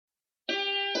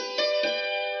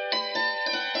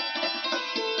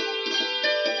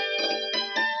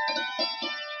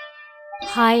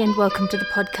Hi and welcome to the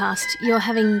podcast. You're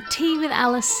having Tea with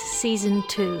Alice Season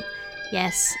 2.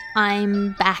 Yes,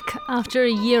 I'm back after a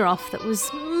year off that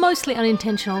was mostly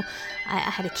unintentional. I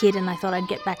had a kid and I thought I'd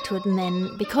get back to it, and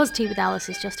then because Tea with Alice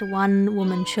is just a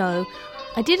one-woman show,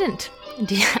 I didn't.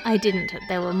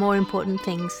 There were more important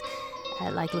things,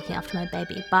 like looking after my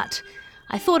baby. But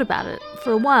I thought about it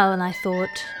for a while and I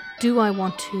thought, do I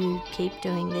want to keep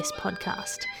doing this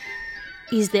podcast?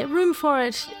 Is there room for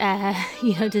it?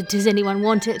 Does anyone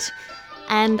want it?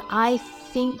 And I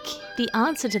think the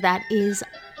answer to that is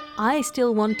I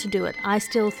still want to do it. I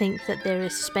still think that there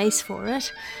is space for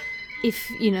it.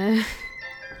 If,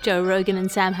 Joe Rogan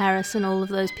and Sam Harris and all of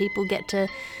those people get to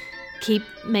keep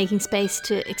making space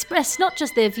to express not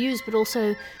just their views, but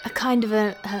also a kind of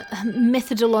a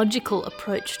methodological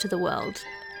approach to the world.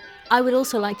 I would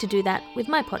also like to do that with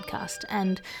my podcast,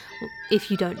 and if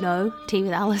you don't know Tea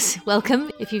with Alice, welcome.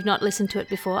 If you've not listened to it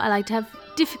before, I like to have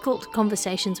difficult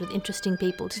conversations with interesting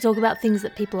people to talk about things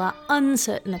that people are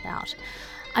uncertain about.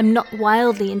 I'm not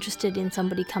wildly interested in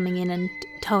somebody coming in and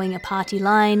towing a party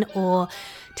line or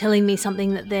telling me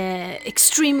something that they're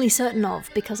extremely certain of,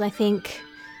 because I think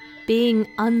being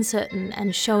uncertain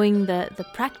and showing the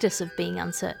practice of being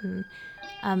uncertain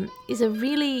is a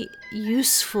really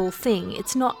useful thing.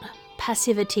 It's not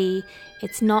passivity,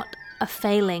 it's not a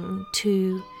failing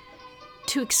to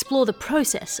explore the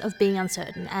process of being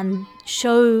uncertain and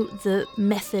show the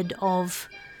method of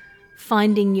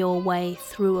finding your way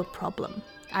through a problem.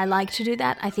 I like to do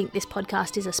that. I think this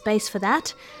podcast is a space for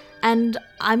that. And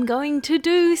I'm going to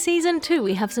do Season 2.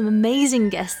 We have some amazing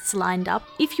guests lined up.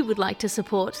 If you would like to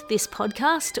support this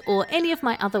podcast or any of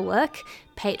my other work,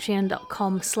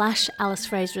 patreon.com/Alice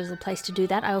Fraser is the place to do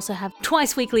that. I also have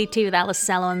twice weekly Tea with Alice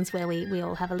salons where we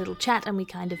all have a little chat and we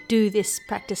kind of do this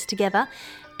practice together.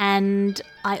 And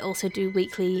I also do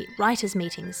weekly writers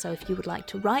meetings. So if you would like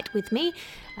to write with me,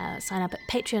 sign up at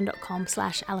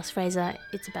patreon.com/Alice Fraser.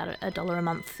 It's about $1 a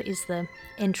month is the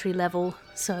entry level.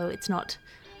 So it's not,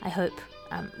 I hope,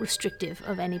 restrictive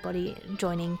of anybody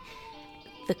joining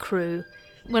the crew.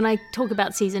 When I talk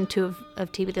about Season 2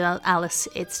 of Tea with Alice,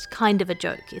 it's kind of a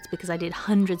joke. It's because I did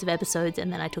hundreds of episodes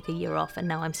and then I took a year off and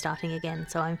now I'm starting again.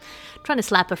 So I'm trying to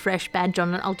slap a fresh badge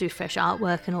on it. I'll do fresh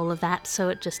artwork and all of that. So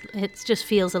it just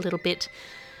feels a little bit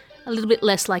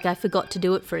less like I forgot to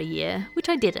do it for a year, which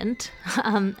I didn't,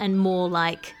 and more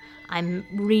like I'm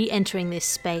re-entering this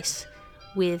space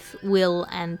with will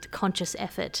and conscious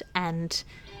effort and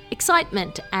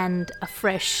excitement and a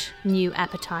fresh new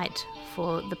appetite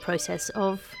for the process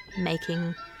of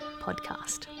making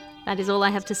podcast. That is all I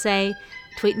have to say.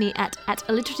 Tweet me at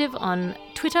alliterative on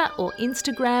Twitter or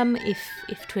Instagram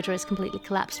if Twitter has completely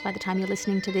collapsed by the time you're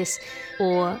listening to this,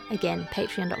 or again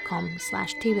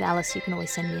patreon.com/Tea with Alice. You can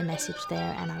always send me a message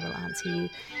there and I will answer you.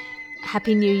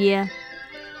 Happy New Year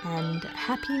and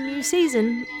happy new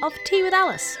season of Tea with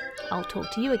Alice. I'll talk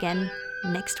to you again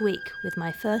next week with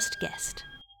my first guest.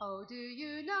 Oh, do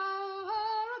you know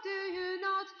her or do you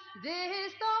not?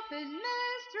 This dolphin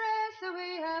mistress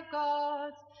we have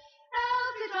got.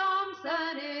 Elsie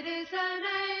Thompson, it is her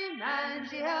name, and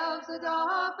she helps the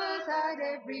dolphins at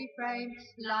every frame.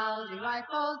 Loudy right,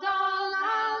 ball doll,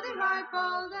 loudy right,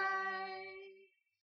 ball down.